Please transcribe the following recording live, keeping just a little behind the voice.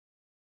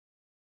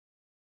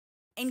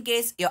In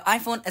case your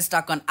iPhone is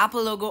stuck on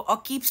Apple logo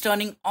or keeps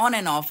turning on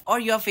and off, or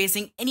you are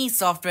facing any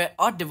software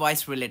or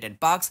device related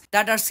bugs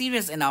that are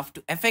serious enough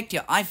to affect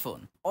your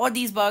iPhone, or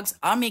these bugs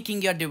are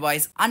making your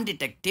device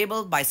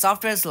undetectable by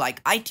softwares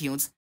like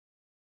iTunes,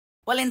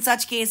 well, in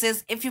such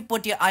cases, if you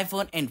put your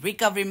iPhone in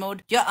recovery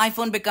mode, your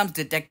iPhone becomes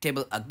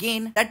detectable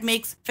again. That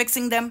makes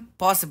fixing them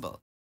possible.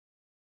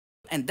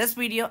 In this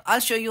video, I'll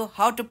show you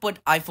how to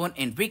put iPhone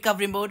in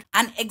recovery mode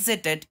and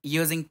exit it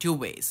using two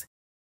ways.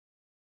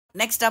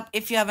 Next up,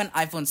 if you have an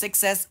iPhone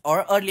 6s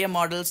or earlier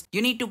models,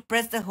 you need to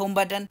press the home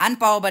button and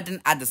power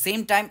button at the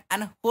same time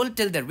and hold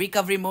till the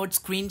recovery mode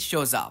screen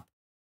shows up.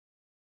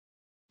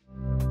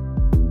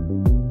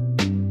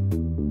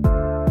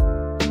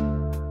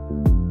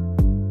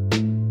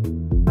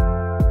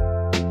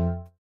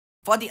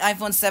 For the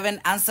iPhone 7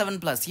 and 7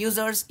 Plus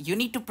users, you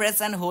need to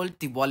press and hold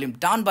the volume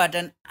down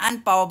button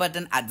and power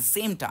button at the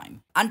same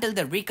time until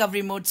the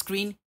recovery mode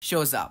screen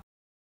shows up.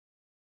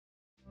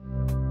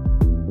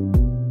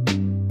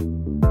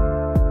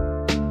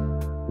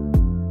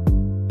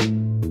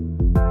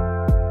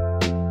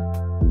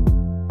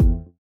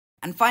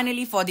 And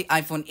finally, for the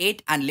iPhone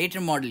 8 and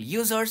later model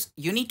users,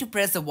 you need to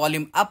press the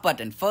volume up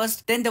button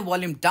first, then the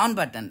volume down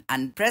button,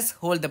 and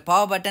hold the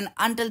power button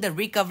until the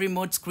recovery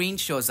mode screen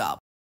shows up.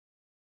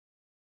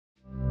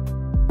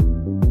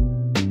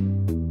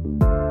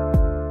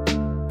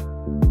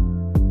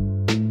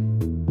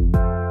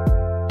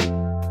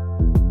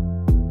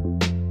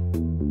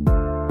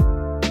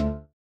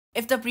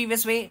 If the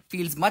previous way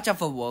feels much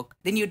of a work,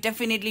 then you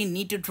definitely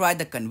need to try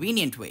the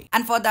convenient way.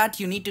 And for that,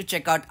 you need to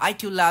check out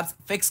iToolab's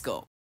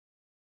FixGo.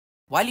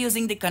 While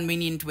using the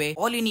convenient way,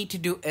 all you need to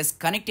do is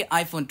connect your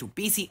iPhone to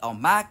PC or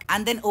Mac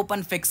and then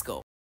open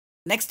FixGo.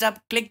 Next up,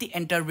 click the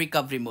Enter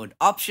Recovery Mode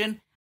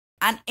option,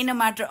 and in a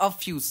matter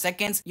of few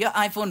seconds, your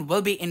iPhone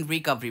will be in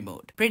recovery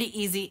mode. Pretty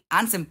easy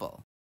and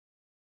simple.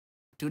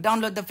 To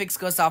download the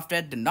FixGo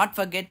software, do not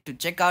forget to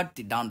check out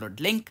the download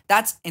link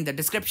that's in the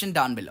description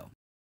down below.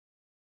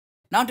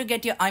 Now, to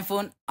get your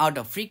iPhone out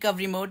of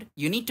recovery mode,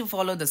 you need to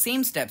follow the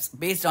same steps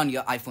based on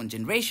your iPhone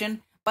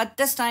generation, but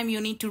this time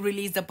you need to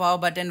release the power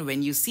button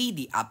when you see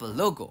the Apple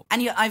logo,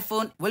 and your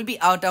iPhone will be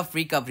out of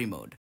recovery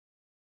mode.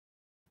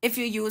 If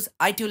you use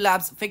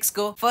iToolab's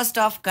FixGo, first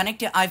off,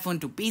 connect your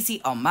iPhone to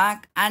PC or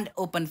Mac and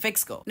open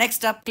FixGo.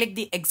 Next up, click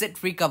the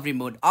Exit Recovery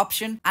Mode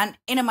option, and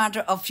in a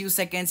matter of few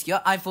seconds, your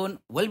iPhone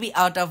will be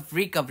out of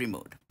recovery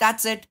mode.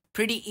 That's it,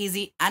 pretty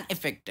easy and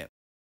effective.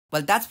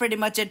 Well, that's pretty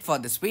much it for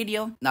this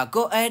video. Now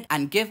go ahead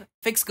and give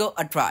FixGo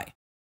a try.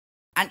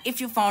 And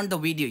if you found the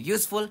video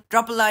useful,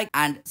 drop a like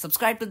and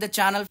subscribe to the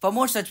channel for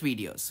more such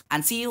videos.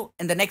 And see you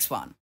in the next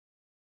one.